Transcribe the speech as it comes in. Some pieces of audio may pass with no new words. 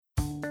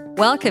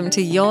Welcome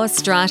to Your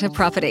Strata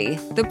Property,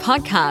 the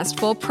podcast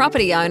for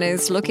property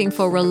owners looking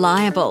for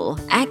reliable,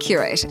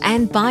 accurate,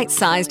 and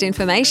bite-sized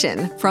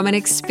information from an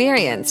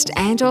experienced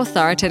and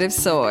authoritative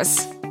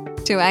source.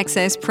 To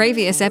access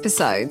previous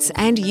episodes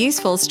and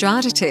useful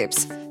strata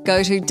tips,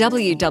 go to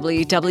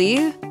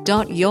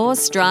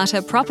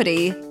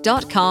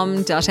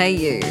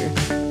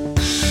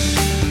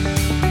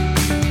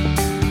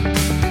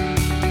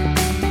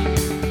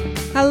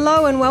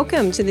Hello and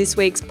welcome to this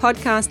week's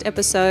podcast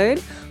episode.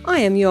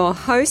 I am your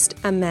host,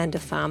 Amanda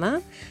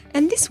Farmer,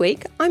 and this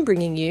week I'm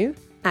bringing you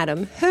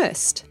Adam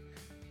Hurst.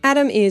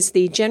 Adam is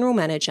the General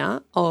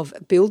Manager of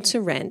Build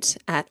to Rent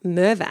at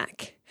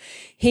Mirvac.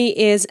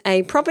 He is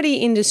a property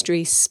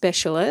industry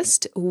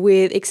specialist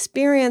with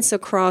experience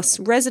across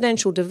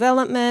residential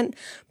development,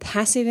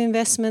 passive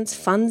investments,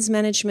 funds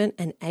management,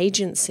 and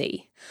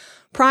agency.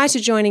 Prior to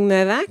joining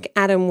Mirvac,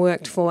 Adam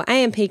worked for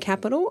AMP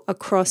Capital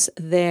across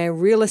their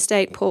real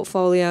estate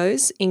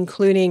portfolios,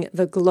 including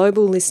the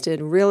global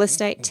listed real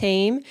estate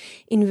team,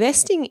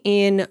 investing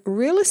in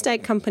real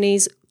estate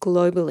companies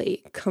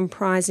globally,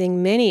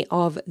 comprising many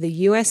of the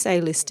USA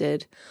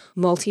listed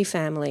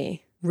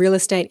multifamily real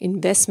estate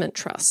investment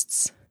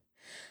trusts.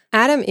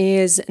 Adam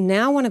is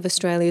now one of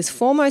Australia's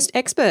foremost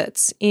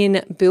experts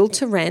in build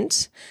to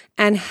rent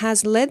and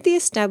has led the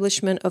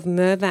establishment of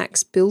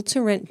Mirvac's build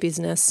to rent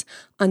business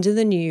under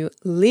the new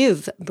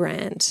LIV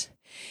brand.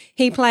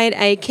 He played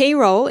a key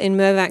role in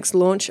Mirvac's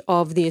launch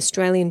of the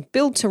Australian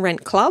Build to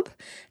Rent Club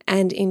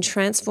and in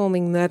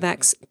transforming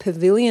Mirvac's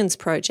Pavilions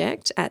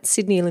project at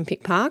Sydney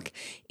Olympic Park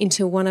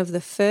into one of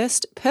the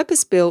first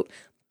purpose-built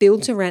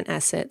build to rent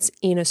assets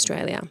in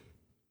Australia.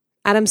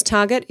 Adam's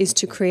target is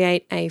to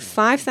create a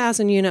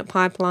 5,000 unit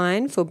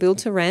pipeline for build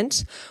to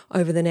rent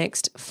over the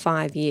next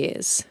 5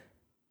 years.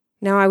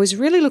 Now, I was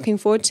really looking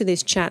forward to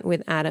this chat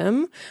with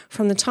Adam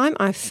from the time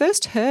I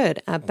first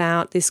heard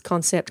about this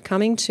concept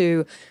coming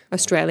to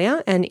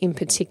Australia, and in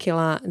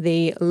particular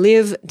the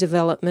LIV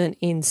development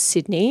in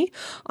Sydney.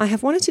 I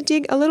have wanted to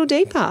dig a little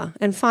deeper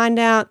and find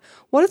out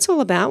what it's all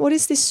about. What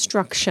is this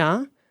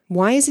structure?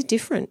 Why is it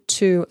different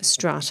to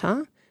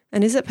strata?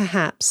 And is it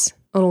perhaps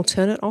an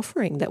alternate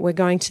offering that we're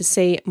going to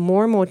see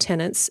more and more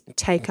tenants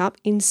take up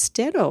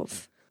instead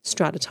of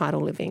strata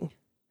title living?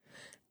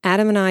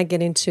 Adam and I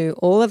get into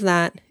all of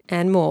that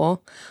and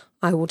more.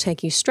 I will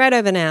take you straight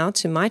over now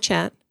to my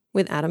chat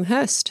with Adam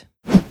Hurst.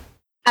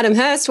 Adam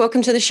Hurst,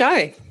 welcome to the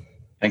show.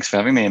 Thanks for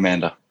having me,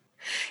 Amanda.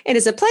 It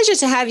is a pleasure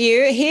to have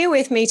you here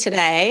with me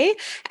today.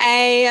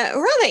 A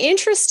rather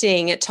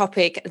interesting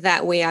topic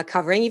that we are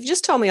covering. You've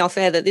just told me off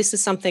air that this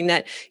is something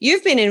that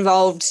you've been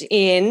involved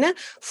in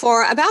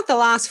for about the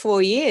last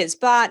 4 years,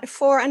 but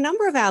for a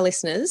number of our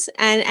listeners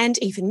and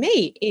even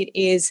me, it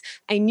is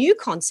a new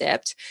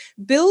concept,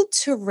 build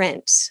to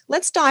rent.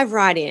 Let's dive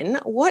right in.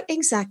 What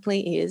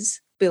exactly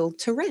is build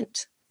to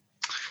rent?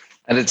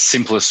 At its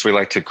simplest, we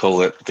like to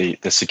call it the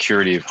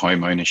security of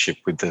home ownership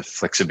with the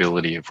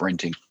flexibility of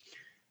renting.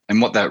 And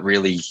what that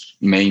really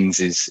means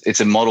is it's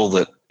a model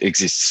that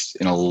exists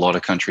in a lot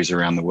of countries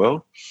around the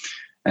world,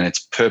 and it's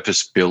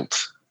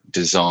purpose-built,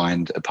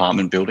 designed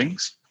apartment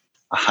buildings,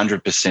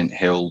 100%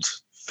 held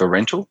for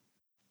rental,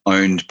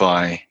 owned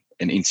by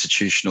an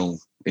institutional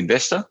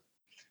investor,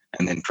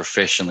 and then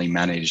professionally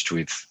managed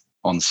with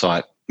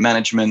on-site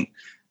management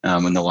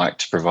and the like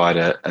to provide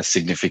a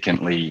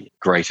significantly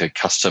greater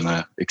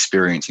customer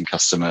experience and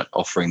customer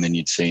offering than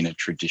you'd see in a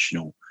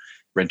traditional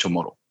rental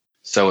model.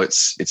 So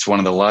it's one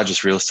of the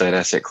largest real estate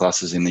asset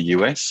classes in the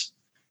US.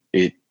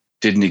 It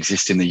didn't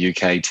exist in the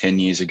UK 10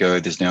 years ago.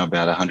 There's now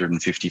about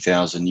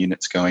 150,000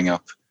 units going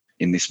up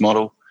in this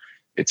model.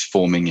 It's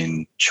forming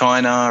in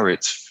China.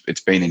 It's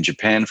been in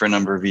Japan for a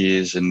number of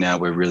years, and now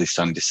we're really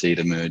starting to see it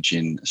emerge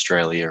in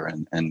Australia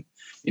and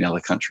in other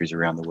countries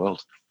around the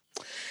world.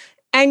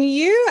 And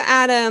you,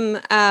 Adam,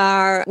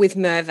 are with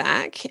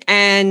Mirvac,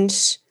 and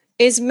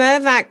is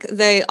Mirvac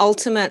the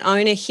ultimate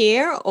owner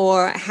here,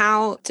 or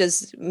how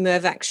does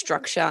Mirvac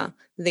structure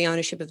the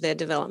ownership of their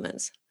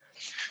developments?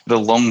 The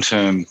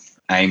long-term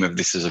aim of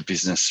this as a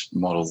business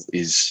model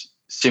is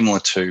similar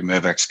to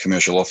Mirvac's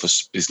commercial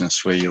office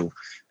business, where you'll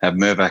have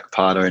Mirvac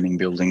part-owning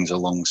buildings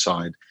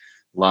alongside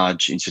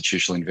large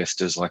institutional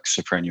investors like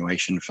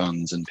superannuation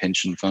funds and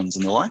pension funds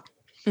and the like.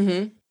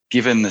 Mm-hmm.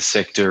 Given the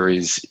sector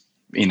is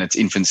in its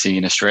infancy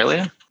in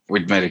Australia,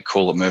 we'd made a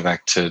call at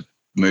Mirvac to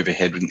move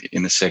ahead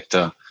in the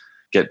sector,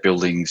 get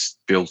buildings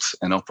built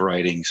and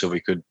operating so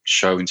we could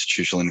show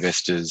institutional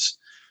investors,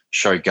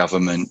 show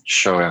government,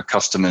 show our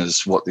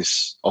customers what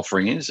this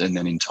offering is, and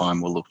then in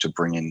time we'll look to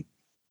bring in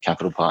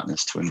capital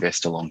partners to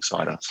invest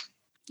alongside us.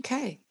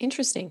 Okay,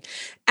 interesting.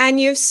 And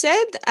you've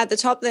said at the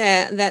top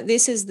there that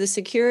this is the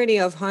security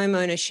of home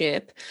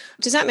ownership.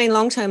 Does that mean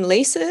long-term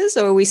leases,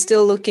 or are we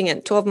still looking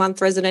at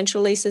 12-month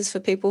residential leases for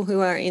people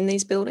who are in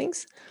these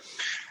buildings?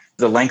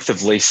 The length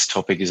of lease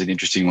topic is an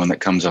interesting one that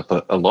comes up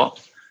a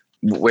lot.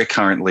 We're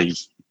currently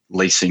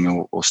leasing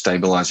or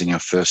stabilising our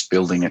first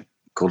building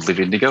called LIV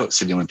Indigo at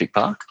Sydney Olympic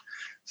Park.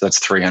 So that's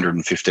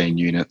 315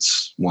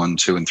 units, 1,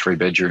 2 and 3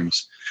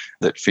 bedrooms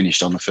that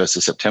finished on the 1st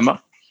of September.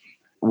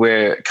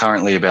 we're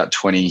currently about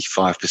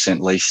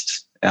 25%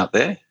 leased out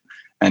there.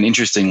 And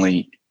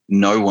interestingly,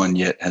 no one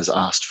yet has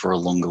asked for a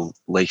longer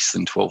lease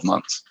than 12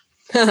 months.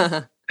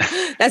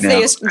 That's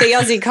the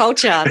Aussie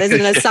culture. There's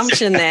an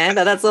assumption there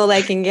that that's all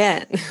they can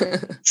get.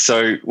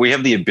 So we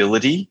have the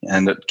ability,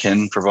 and it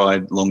can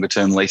provide longer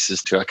term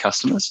leases to our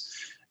customers.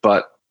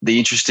 But the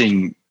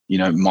interesting,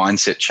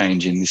 mindset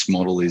change in this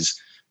model is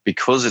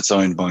because it's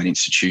owned by an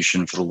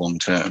institution for the long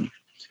term,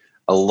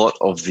 a lot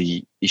of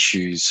the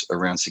issues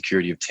around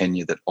security of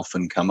tenure that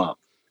often come up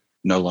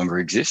no longer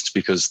exist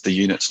because the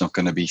unit's not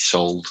going to be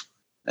sold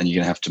and you're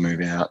going to have to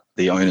move out.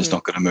 The owner's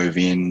not going to move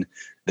in.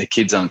 The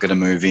kids aren't going to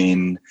move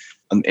in.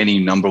 And any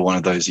number one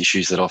of those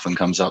issues that often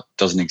comes up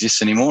doesn't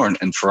exist anymore.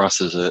 And for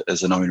us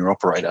as an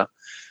owner-operator,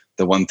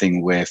 the one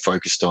thing we're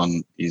focused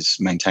on is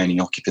maintaining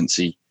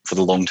occupancy for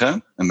the long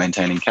term and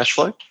maintaining cash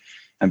flow.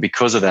 And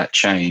because of that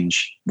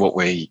change, what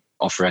we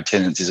offer our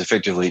tenants is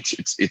effectively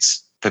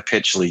it's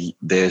perpetually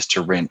theirs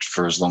to rent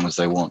for as long as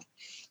they want.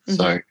 Mm-hmm.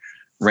 So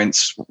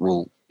rents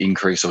will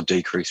increase or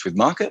decrease with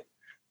market,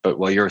 but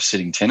while you're a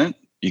sitting tenant,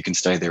 you can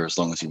stay there as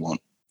long as you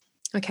want.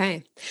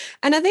 Okay.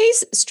 And are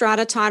these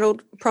strata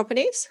titled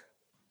properties?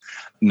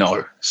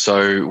 No.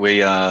 So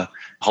we are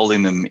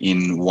holding them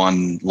in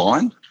one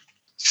line,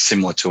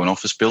 similar to an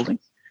office building.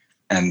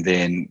 And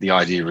then the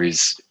idea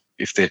is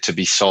if they're to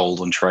be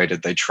sold and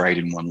traded, they trade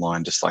in one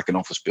line, just like an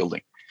office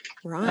building.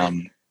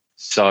 Right.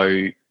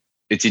 So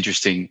it's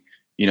interesting,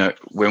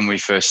 when we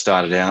first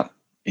started out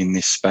in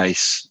this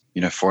space,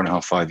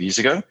 4.5, 5 years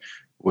ago,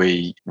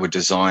 we were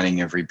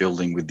designing every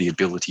building with the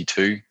ability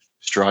to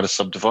strata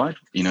subdivide,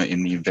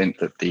 in the event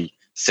that the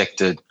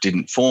sector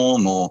didn't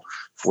form or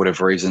for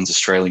whatever reasons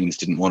Australians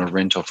didn't want to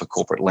rent off a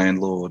corporate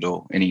landlord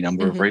or any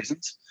number of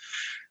reasons.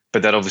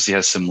 But that obviously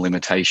has some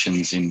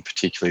limitations in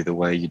particularly the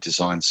way you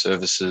design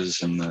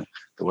services and the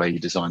way you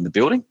design the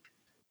building.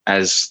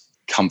 As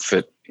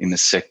comfort in the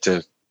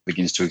sector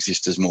begins to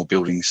exist, as more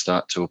buildings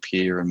start to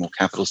appear and more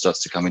capital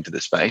starts to come into the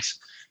space,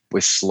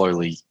 we're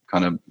slowly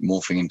kind of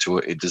morphing into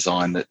a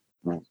design that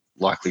will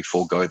likely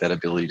forego that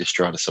ability to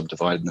strata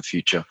subdivide in the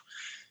future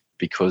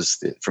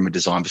because from a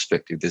design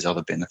perspective, there's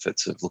other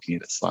benefits of looking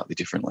at it slightly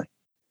differently.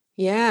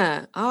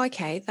 Yeah. Oh,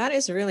 okay. That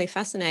is really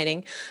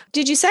fascinating.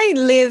 Did you say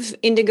Live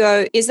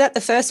Indigo? Is that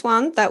the first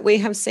one that we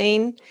have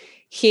seen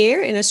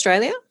here in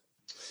Australia?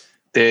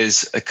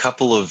 There's a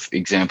couple of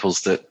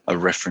examples that are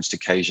referenced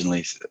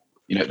occasionally.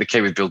 The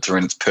key with build to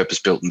rent, it's purpose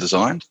built and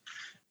designed.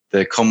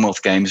 The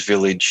Commonwealth Games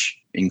Village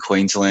in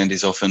Queensland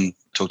is often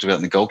talked about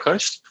in the Gold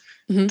Coast.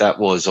 Mm-hmm. That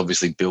was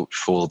obviously built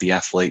for the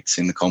athletes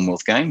in the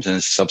Commonwealth Games and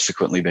has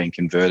subsequently been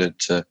converted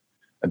to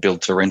a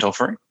build to rent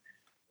offering.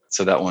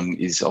 So that one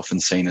is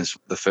often seen as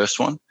the first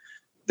one.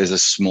 There's a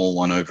small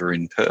one over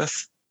in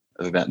Perth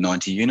of about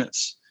 90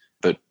 units.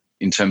 But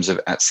in terms of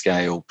at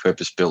scale,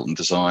 purpose built and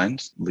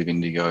designed, Live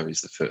Indigo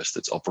is the first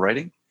that's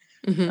operating.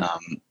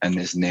 Mm-hmm.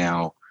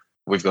 And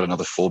we've got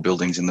another 4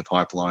 buildings in the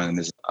pipeline, and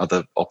there's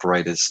other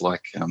operators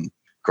like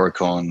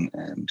Grocon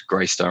and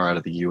Greystar out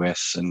of the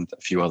US and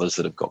a few others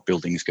that have got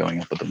buildings going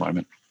up at the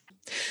moment.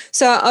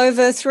 So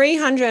over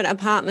 300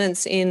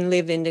 apartments in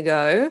Live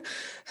Indigo.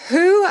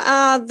 Who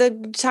are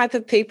the type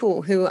of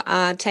people who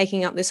are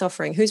taking up this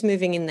offering? Who's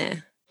moving in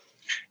there?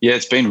 Yeah,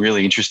 it's been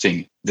really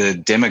interesting. The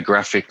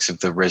demographics of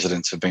the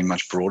residents have been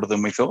much broader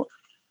than we thought.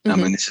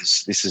 Mm-hmm. And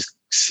this is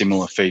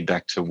similar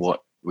feedback to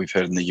what we've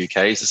heard in the UK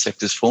as the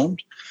sector's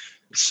formed.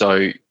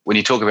 So when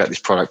you talk about this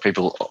product,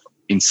 people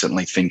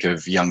instantly think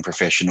of young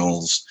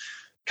professionals,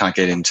 can't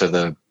get into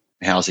the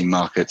housing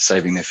market,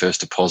 saving their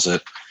first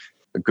deposit,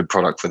 a good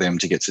product for them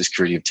to get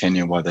security of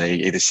tenure while they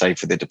either save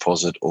for their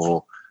deposit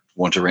or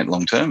want to rent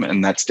long term.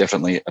 And that's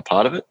definitely a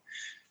part of it.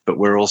 But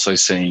we're also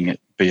seeing it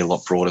be a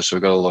lot broader. So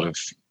we've got a lot of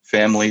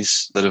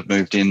families that have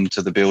moved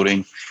into the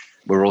building.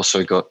 We've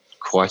also got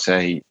quite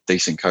a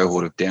decent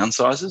cohort of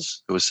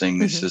downsizers who are seeing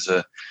this as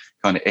a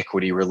kind of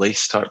equity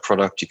release type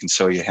product. You can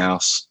sell your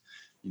house,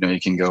 you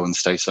can go and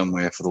stay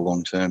somewhere for the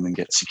long term and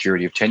get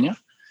security of tenure.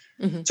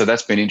 Mm-hmm. So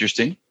that's been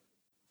interesting.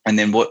 And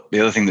then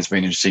the other thing that's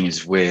been interesting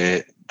is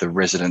where the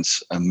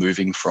residents are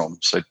moving from.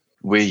 So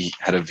we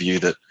had a view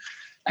that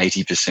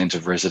 80%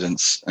 of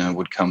residents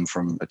would come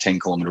from a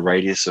 10-kilometre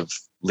radius of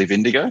Live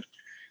Indigo.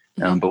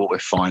 But what we're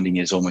finding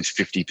is almost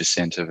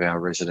 50% of our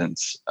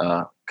residents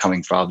are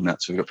coming farther than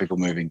that. So we've got people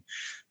moving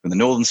from the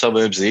northern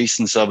suburbs, the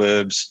eastern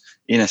suburbs,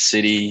 inner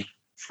city,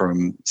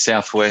 from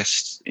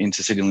southwest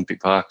into City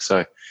Olympic Park.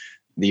 So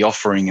the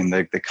offering and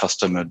the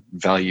customer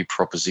value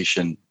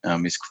proposition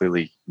is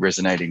clearly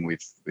resonating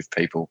with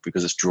people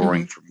because it's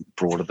drawing from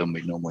broader than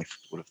we normally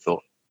would have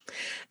thought.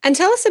 And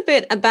tell us a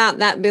bit about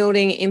that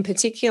building in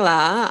particular.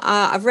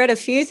 I've read a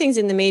few things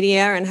in the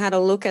media and had a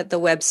look at the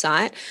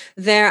website.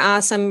 There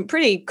are some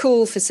pretty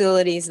cool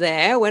facilities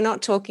there. We're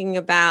not talking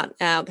about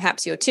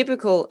perhaps your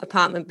typical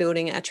apartment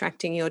building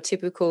attracting your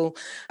typical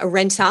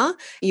renter.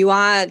 You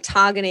are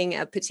targeting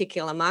a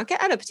particular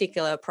market at a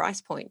particular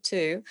price point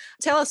too.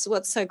 Tell us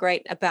what's so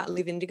great about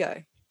Live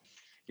Indigo.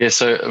 Yeah,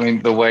 so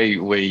the way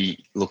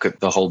we look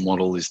at the whole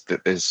model is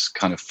that there's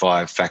kind of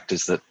 5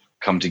 factors that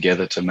come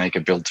together to make a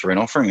build to rent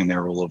offering, and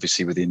they're all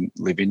obviously within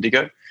Live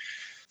Indigo.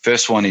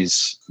 First one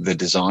is the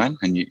design,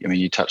 and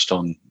you touched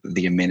on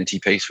the amenity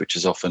piece, which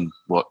is often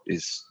what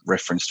is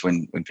referenced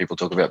when people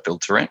talk about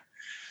build to rent.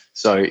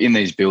 So in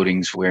these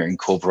buildings, we're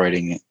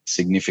incorporating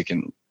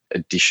significant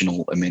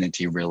additional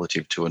amenity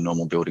relative to a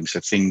normal building. So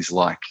things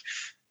like,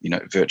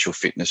 virtual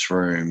fitness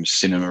rooms,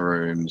 cinema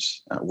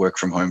rooms, work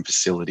from home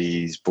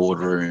facilities,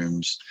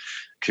 boardrooms,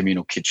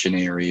 communal kitchen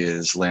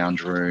areas,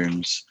 lounge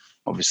rooms,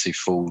 obviously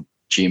full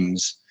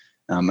gyms.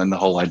 And the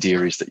whole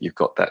idea is that you've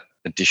got that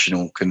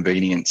additional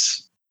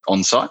convenience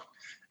on site.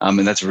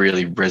 And that's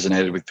really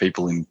resonated with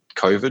people in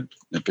COVID,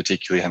 and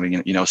particularly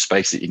having a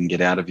space that you can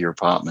get out of your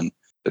apartment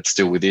that's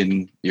still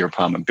within your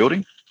apartment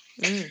building.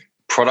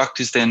 Product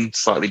is then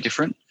slightly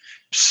different.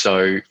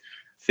 So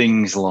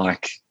things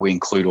like we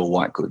include all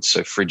white goods,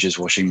 so fridges,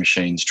 washing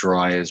machines,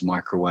 dryers,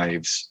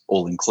 microwaves,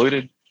 all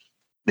included.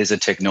 There's a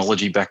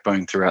technology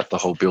backbone throughout the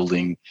whole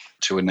building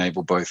to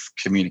enable both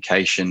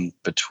communication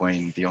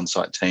between the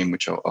on-site team,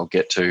 which I'll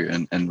get to,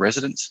 and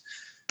residents,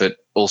 but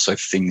also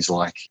things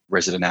like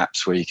resident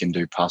apps where you can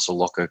do parcel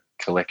locker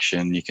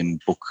collection, you can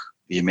book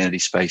the amenity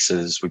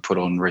spaces, we put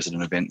on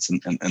resident events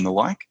and the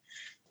like,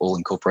 all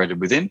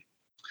incorporated within.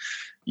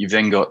 You've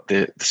then got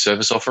the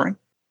service offering.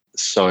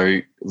 So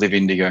Live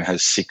Indigo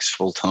has 6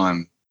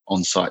 full-time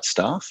on-site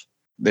staff.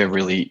 They're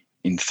really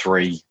in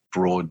 3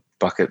 broad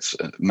buckets.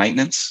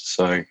 Maintenance,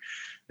 so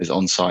there's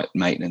on-site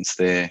maintenance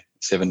there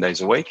 7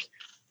 days a week.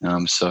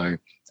 So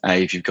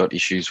if you've got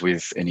issues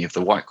with any of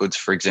the white goods,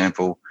 for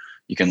example,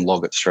 you can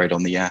log it straight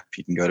on the app.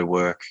 You can go to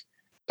work.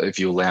 If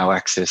you allow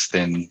access,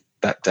 then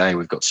that day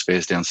we've got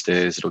spares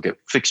downstairs. It'll get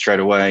fixed straight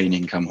away and you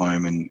can come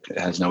home and it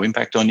has no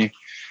impact on you.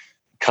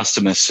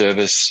 Customer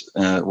service,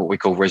 what we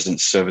call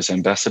resident service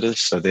ambassadors.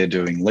 So they're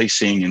doing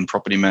leasing and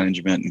property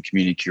management and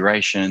community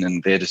curation,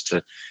 and they're just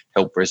to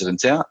help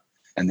residents out.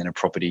 And then a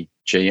property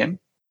GM.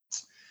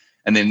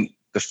 And then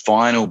the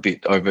final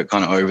bit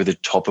over the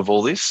top of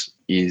all this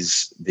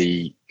is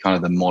the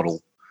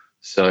model.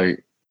 So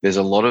there's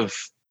a lot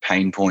of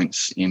pain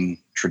points in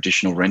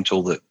traditional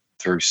rental that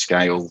through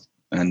scale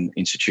and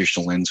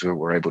institutional lens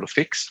we're able to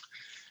fix.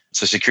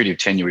 So security of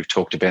tenure, we've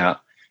talked about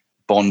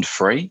bond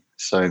free.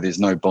 So there's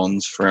no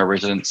bonds for our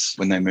residents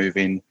when they move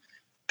in.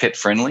 Pet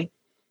friendly.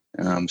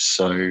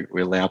 So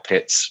we allow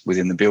pets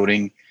within the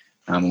building.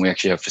 We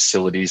actually have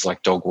facilities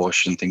like dog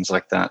wash and things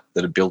like that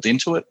are built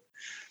into it,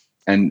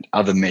 and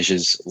other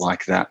measures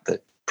like that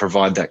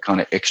provide that kind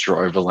of extra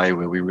overlay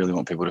where we really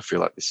want people to feel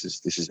like this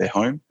is their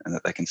home and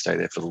that they can stay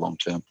there for the long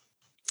term.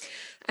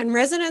 And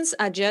residents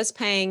are just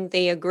paying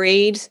the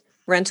agreed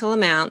rental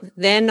amount.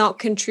 They're not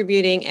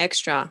contributing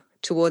extra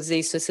towards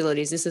these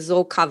facilities. This is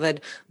all covered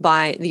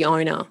by the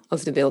owner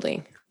of the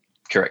building.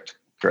 Correct.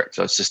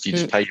 So it's just you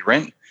just pay your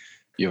rent.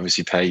 You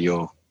obviously pay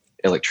your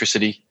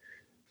electricity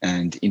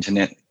and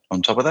internet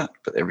on top of that,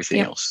 but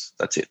everything else,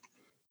 that's it.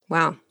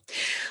 Wow.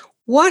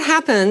 What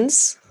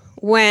happens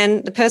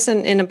when the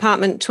person in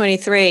apartment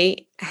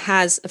 23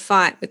 has a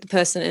fight with the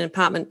person in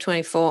apartment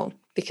 24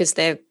 because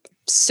they're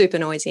super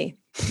noisy?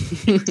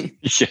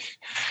 Yeah.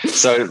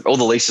 So all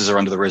the leases are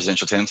under the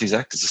Residential Tenancies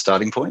Act as a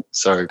starting point.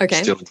 So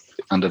still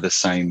under the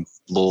same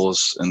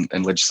laws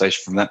and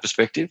legislation from that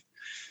perspective.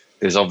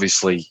 There's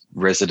obviously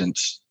resident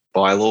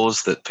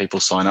bylaws that people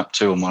sign up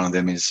to, and one of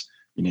them is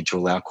you need to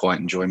allow quiet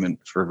enjoyment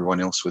for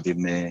everyone else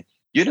within their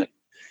unit.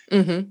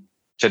 Mm-hmm.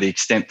 To the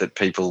extent that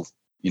people,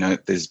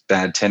 there's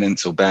bad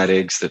tenants or bad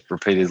eggs that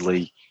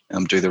repeatedly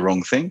do the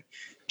wrong thing,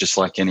 just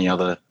like any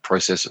other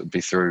process, it would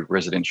be through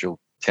residential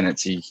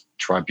tenancy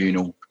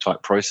tribunal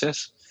type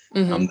process,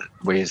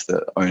 whereas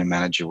the owner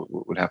manager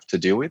would have to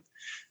deal with.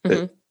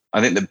 Mm-hmm. But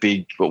I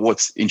think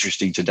what's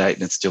interesting to date,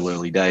 and it's still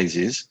early days,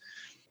 is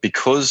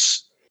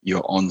because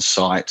you're on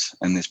site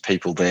and there's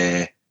people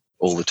there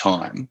all the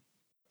time,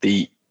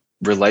 the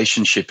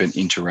relationship and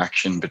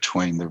interaction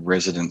between the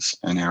residents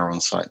and our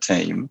on-site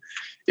team,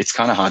 it's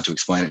kind of hard to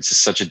explain. It's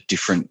just such a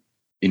different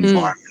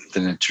environment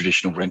than a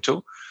traditional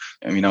rental.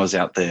 I mean, I was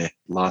out there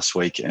last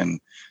week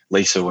and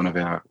Lisa, one of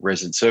our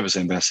resident service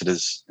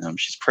ambassadors,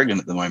 she's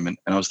pregnant at the moment,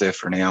 and I was there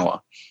for an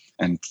hour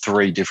and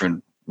 3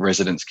 different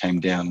residents came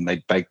down and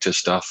they baked her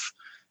stuff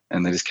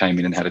and they just came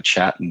in and had a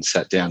chat and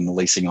sat down in the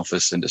leasing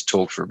office and just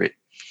talked for a bit.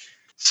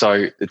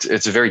 So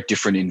it's a very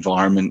different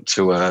environment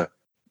to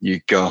you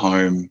go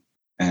home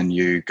and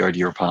you go to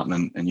your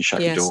apartment and you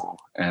shut your door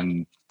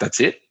and that's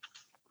it.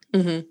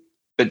 Mm-hmm.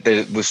 But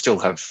we'll still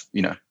have,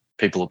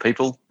 people are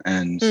people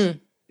and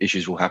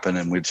issues will happen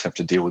and we just have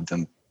to deal with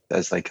them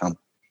as they come.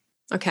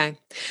 Okay.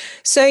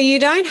 So you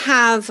don't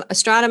have a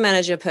strata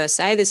manager per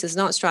se. This is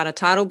not strata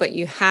title, but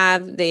you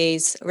have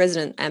these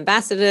resident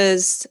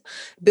ambassadors,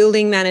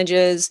 building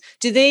managers.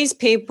 Do these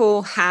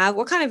people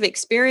what kind of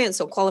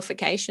experience or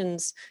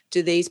qualifications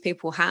do these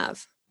people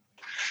have?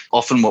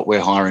 Often what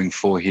we're hiring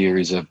for here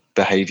is a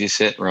behaviour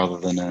set rather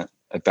than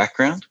a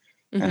background.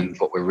 Mm-hmm. And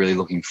what we're really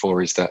looking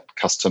for is that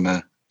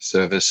customer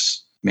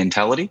service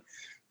mentality.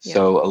 Yeah.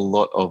 So a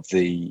lot of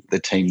the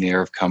team there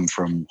have come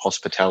from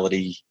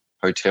hospitality,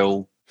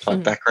 hotel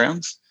type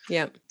backgrounds.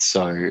 Yeah.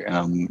 So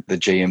the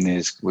GM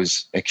there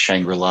was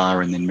ex-Shangri-La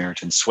and then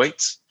Meriton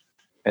Suites.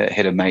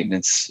 Head of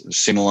maintenance,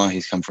 similar.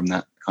 He's come from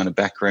that kind of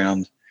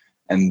background.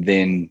 And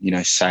then,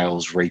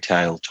 sales,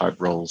 retail type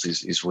roles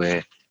is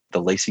where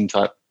the leasing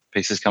type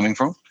piece is coming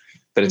from.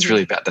 But it's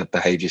really about that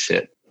behaviour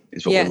set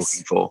is what we're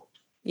looking for.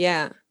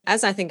 Yeah,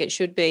 as I think it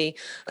should be,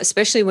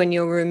 especially when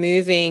you're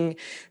removing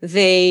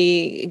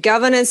the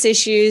governance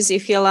issues,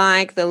 if you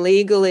like, the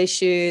legal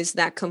issues,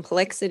 that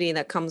complexity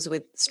that comes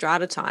with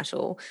strata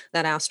title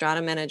that our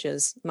strata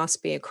managers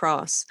must be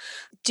across.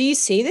 Do you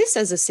see this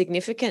as a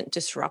significant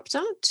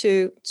disruptor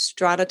to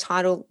strata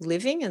title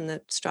living and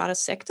the strata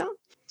sector?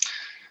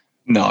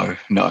 No.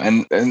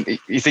 And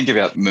you think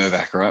about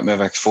Mirvac, right?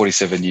 Mirvac's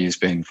 47 years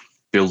been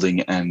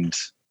building and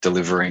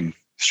delivering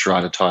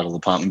strata title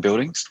apartment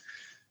buildings.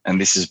 And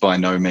this is by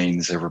no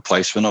means a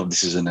replacement of,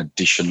 this is an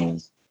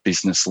additional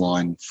business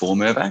line for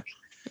Mirvac.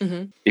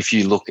 Mm-hmm. If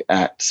you look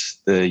at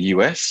the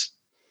US,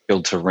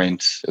 build to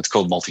rent, it's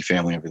called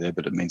multifamily over there,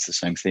 but it means the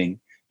same thing,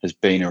 has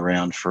been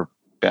around for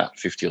about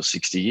 50 or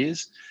 60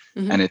 years.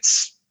 Mm-hmm. And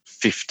it's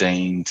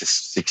 15 to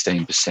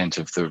 16%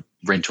 of the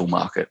rental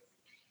market.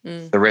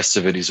 The rest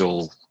of it is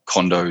all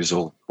condos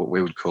or what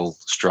we would call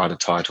strata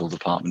titled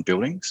apartment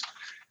buildings.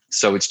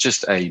 So it's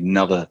just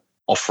another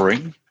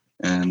offering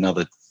and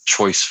another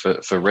choice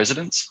for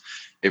residents.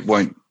 It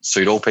won't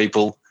suit all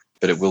people,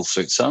 but it will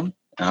suit some.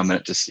 And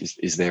it just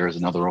is there as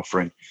another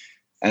offering.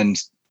 And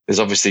there's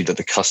obviously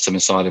the customer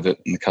side of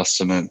it and the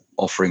customer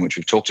offering, which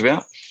we've talked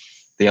about.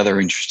 The other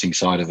interesting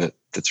side of it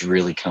that's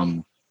really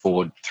come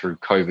forward through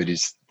COVID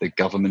is the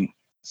government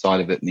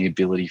side of it and the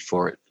ability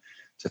for it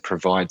to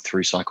provide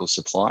through cycle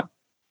supply.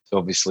 So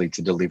obviously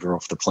to deliver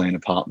off the plan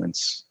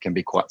apartments can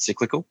be quite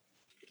cyclical,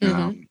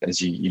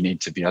 as you need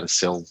to be able to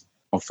sell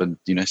often,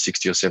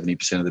 60 or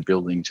 70% of the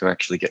building to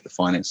actually get the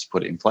finance to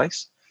put it in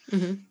place.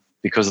 Mm-hmm.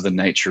 Because of the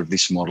nature of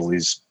this model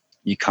is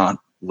you can't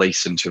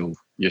lease until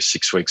you're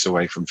 6 weeks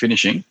away from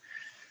finishing.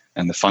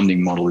 And the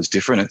funding model is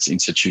different. It's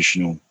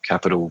institutional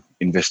capital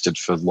invested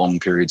for long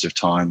periods of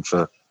time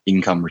for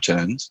income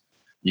returns.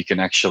 You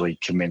can actually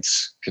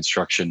commence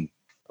construction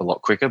a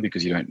lot quicker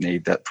because you don't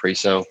need that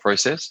pre-sale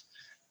process.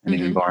 And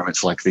in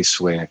environments like this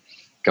where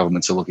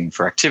governments are looking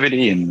for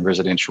activity and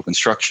residential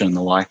construction and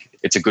the like,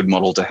 it's a good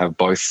model to have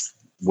both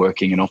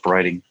working and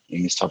operating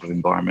in this type of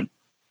environment.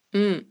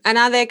 And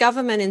are there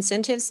government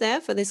incentives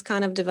there for this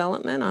kind of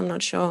development? I'm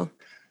not sure.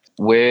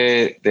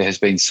 Where there has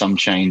been some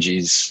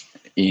changes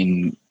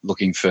in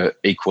looking for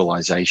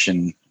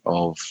equalisation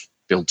of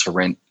build to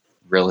rent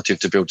relative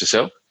to build to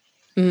sell,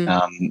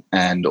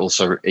 and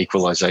also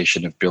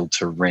equalisation of build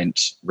to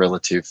rent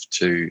relative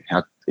to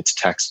how it's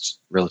taxed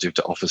relative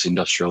to office,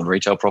 industrial and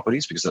retail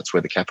properties, because that's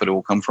where the capital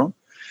will come from.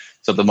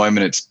 So at the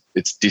moment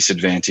it's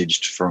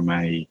disadvantaged from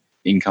a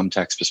income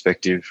tax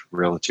perspective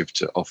relative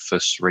to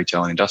office,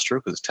 retail and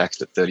industrial because it's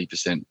taxed at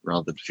 30%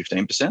 rather than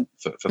 15%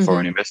 for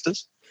foreign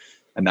investors.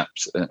 And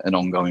that's an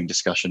ongoing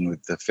discussion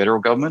with the federal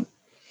government.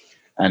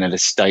 And at a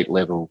state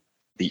level,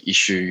 the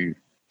issue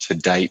to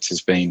date has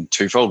been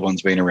twofold.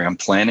 One's been around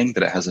planning,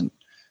 that it hasn't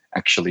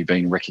actually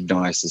been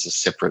recognised as a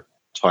separate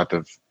type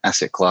of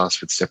asset class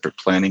with separate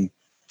planning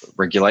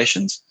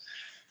regulations,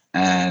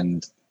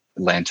 and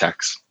land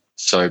tax.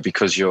 So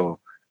because you're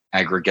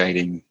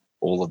aggregating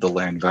all of the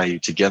land value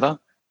together,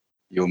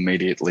 you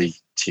immediately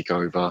tick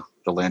over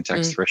the land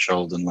tax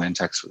threshold, and land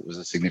tax was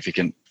a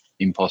significant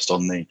impost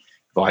on the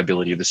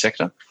viability of the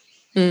sector.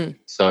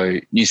 So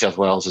New South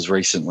Wales has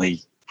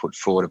recently put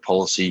forward a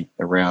policy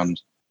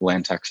around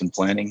land tax and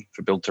planning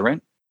for build to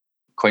rent.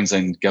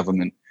 Queensland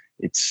government,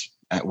 it's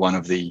at one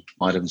of the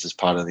items as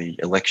part of the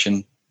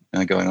election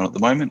going on at the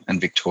moment, and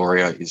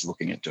Victoria is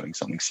looking at doing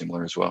something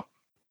similar as well.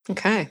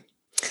 Okay.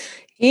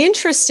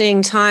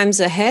 Interesting times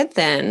ahead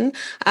then.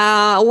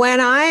 When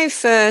I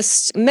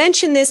first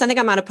mentioned this, I think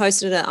I might have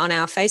posted it on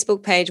our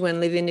Facebook page when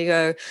Live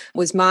Indigo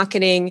was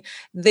marketing.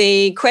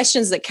 The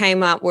questions that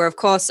came up were, of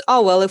course,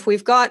 if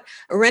we've got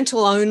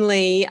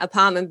rental-only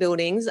apartment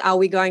buildings, are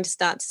we going to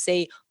start to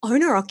see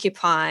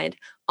owner-occupied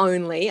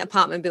only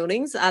apartment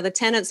buildings? Are the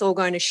tenants all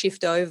going to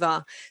shift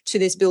over to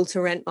this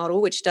build-to-rent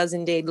model, which does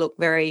indeed look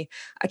very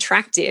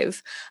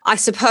attractive? I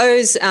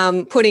suppose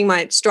putting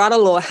my strata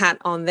law hat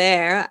on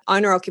there,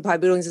 owner-occupied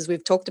buildings, as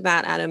we've talked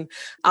about, Adam,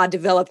 are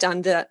developed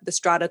under the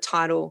strata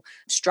title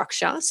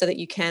structure so that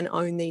you can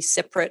own these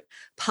separate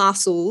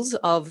parcels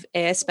of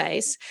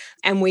airspace.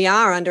 And we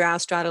are, under our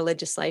strata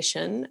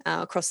legislation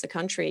across the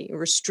country,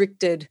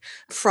 restricted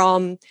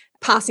from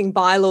passing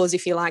bylaws,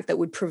 if you like, that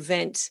would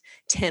prevent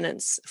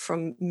tenants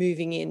from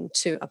moving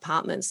into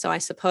apartments. So I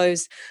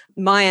suppose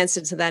my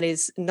answer to that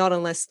is not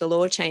unless the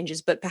law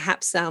changes, but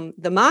perhaps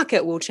the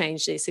market will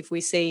change this if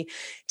we see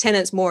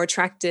tenants more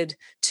attracted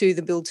to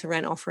the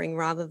build-to-rent offering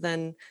rather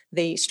than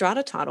the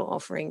strata title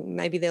offering.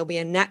 Maybe there'll be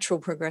a natural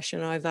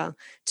progression over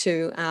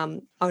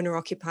to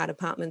owner-occupied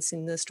apartments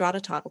in the strata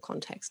title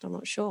context. I'm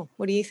not sure.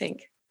 What do you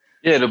think?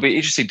 Yeah, it'll be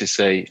interesting to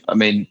see. I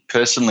mean,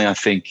 personally, I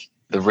think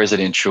the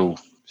residential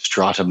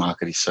strata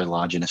market is so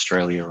large in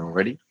Australia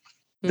already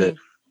that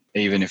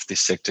even if this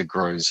sector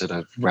grows at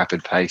a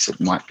rapid pace, it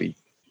might be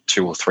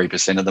 2 or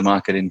 3% of the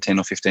market in 10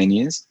 or 15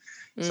 years.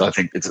 So I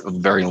think it's a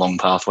very long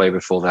pathway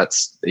before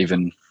that's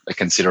even a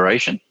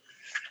consideration.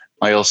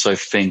 I also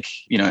think,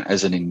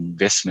 as an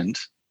investment,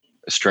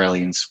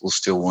 Australians will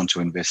still want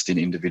to invest in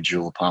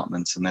individual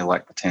apartments, and they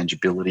like the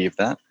tangibility of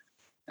that,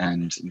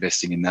 and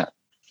investing in that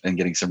and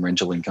getting some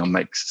rental income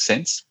makes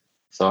sense.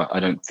 So I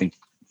don't think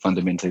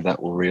fundamentally I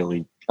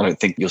don't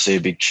think you'll see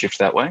a big shift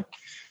that way.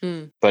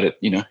 But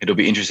it'll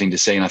be interesting to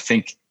see. And I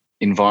think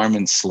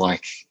environments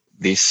like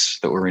this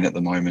that we're in at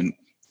the moment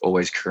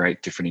always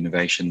create different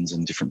innovations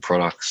and different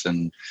products,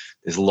 and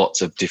there's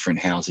lots of different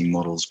housing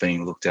models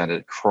being looked at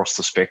across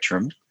the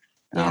spectrum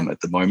at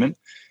the moment,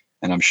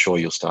 and I'm sure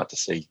you'll start to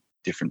see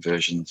different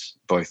versions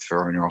both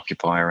for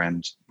owner-occupier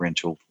and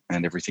rental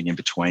and everything in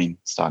between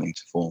starting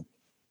to form.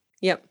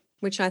 Yep,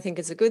 which I think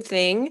is a good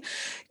thing.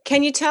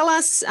 Can you tell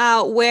us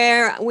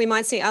where we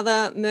might see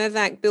other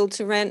Mirvac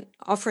build-to-rent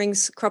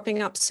offerings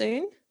cropping up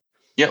soon?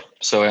 Yep.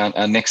 So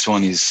our next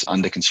one is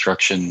under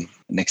construction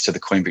next to the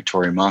Queen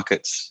Victoria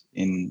Markets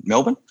in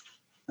Melbourne.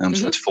 So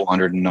that's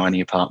 490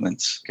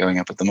 apartments going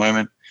up at the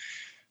moment.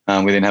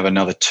 We then have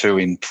another 2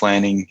 in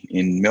planning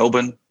in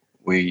Melbourne.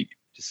 We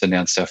just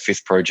announced our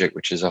 5th project,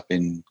 which is up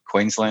in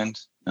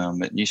Queensland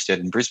at Newstead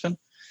in Brisbane.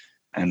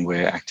 And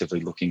we're actively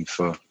looking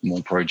for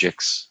more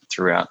projects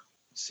throughout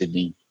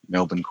Sydney,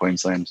 Melbourne,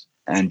 Queensland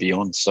and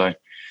beyond. So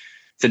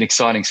it's an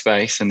exciting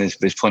space, and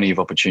there's plenty of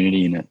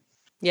opportunity in it.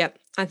 Yep,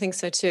 I think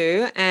so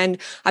too. And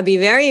I'd be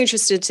very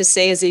interested to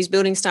see, as these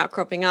buildings start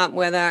cropping up,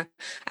 whether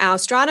our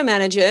strata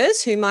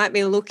managers who might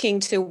be looking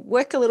to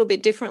work a little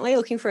bit differently,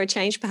 looking for a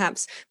change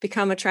perhaps,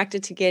 become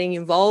attracted to getting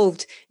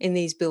involved in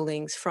these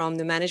buildings from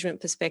the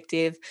management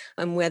perspective,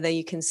 and whether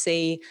you can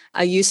see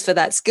a use for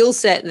that skill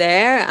set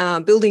there,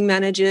 building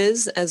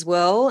managers as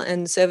well,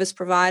 and service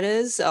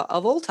providers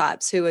of all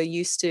types who are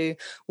used to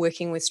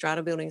working with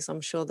strata buildings. I'm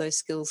sure those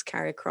skills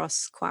carry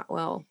across quite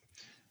well.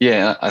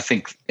 Yeah, I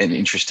think an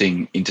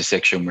interesting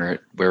intersection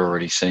where we're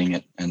already seeing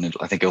it, and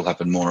I think it'll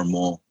happen more and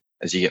more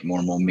as you get more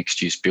and more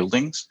mixed-use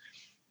buildings,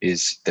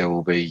 is there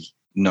will be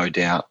no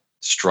doubt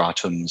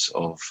stratums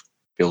of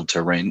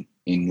build-to-rent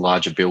in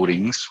larger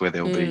buildings where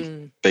there will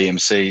be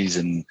BMCs,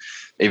 and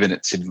even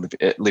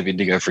at Live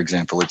Indigo, for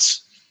example,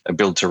 it's a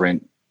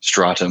build-to-rent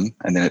stratum,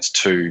 and then it's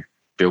 2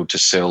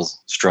 build-to-sell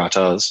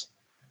stratas,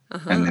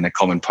 and then a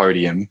common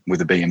podium with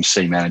a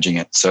BMC managing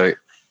it. So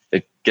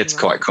it gets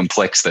quite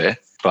complex there.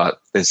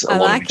 But there's a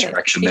lot of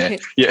interaction there.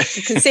 Yeah,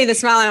 you can see the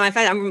smile on my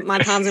face. My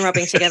palms are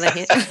rubbing together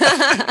here.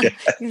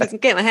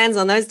 Get my hands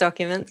on those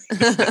documents.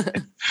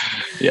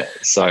 Yeah,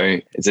 so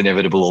it's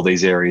inevitable all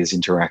these areas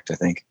interact, I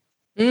think.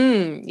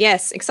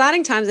 Yes,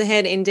 exciting times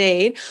ahead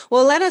indeed.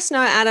 Well, let us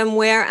know, Adam,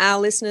 where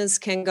our listeners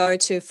can go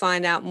to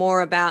find out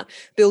more about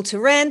Build to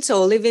Rent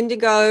or Live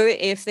Indigo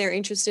if they're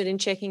interested in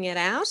checking it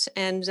out,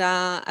 and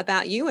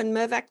about you and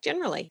Mirvac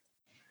generally.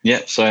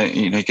 Yeah, so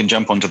you can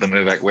jump onto the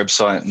Mirvac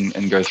website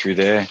and go through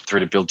there through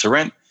to Build to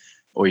Rent,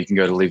 or you can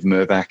go to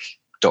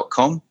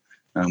livemirvac.com,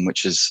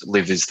 which is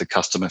Live is the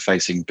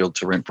customer-facing Build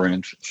to Rent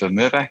brand for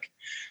Mirvac.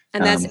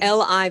 And that's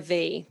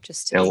LIV,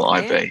 just to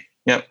LIV.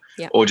 Yep.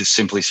 Or just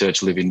simply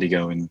search Live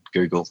Indigo in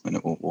Google and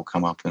it will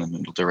come up and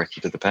it'll direct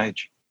you to the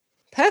page.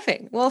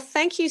 Perfect. Well,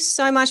 thank you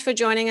so much for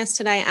joining us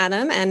today,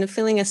 Adam, and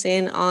filling us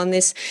in on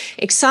this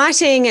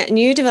exciting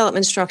new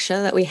development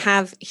structure that we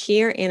have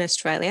here in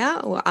Australia.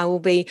 I will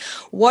be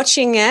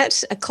watching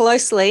it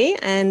closely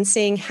and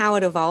seeing how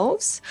it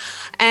evolves,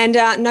 and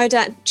no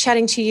doubt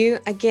chatting to you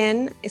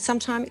again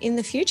sometime in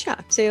the future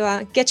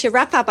to get your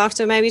wrap up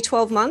after maybe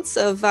 12 months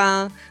of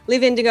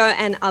Live Indigo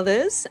and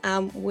others,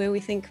 where we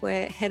think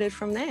we're headed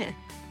from there.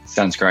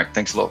 Sounds great.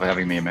 Thanks a lot for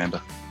having me,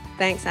 Amanda.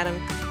 Thanks, Adam.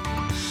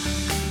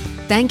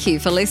 Thank you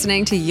for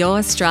listening to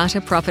Your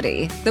Strata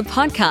Property, the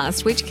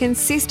podcast which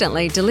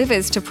consistently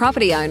delivers to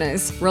property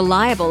owners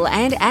reliable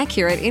and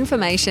accurate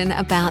information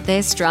about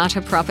their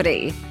strata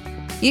property.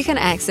 You can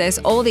access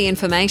all the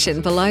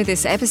information below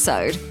this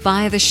episode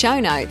via the show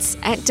notes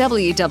at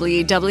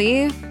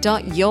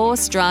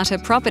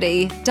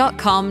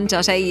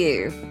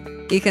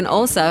www.yourstrataproperty.com.au. You can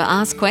also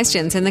ask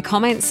questions in the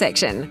comments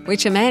section,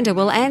 which Amanda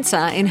will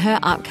answer in her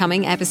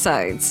upcoming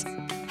episodes.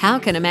 How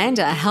can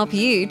Amanda help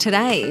you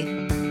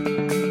today?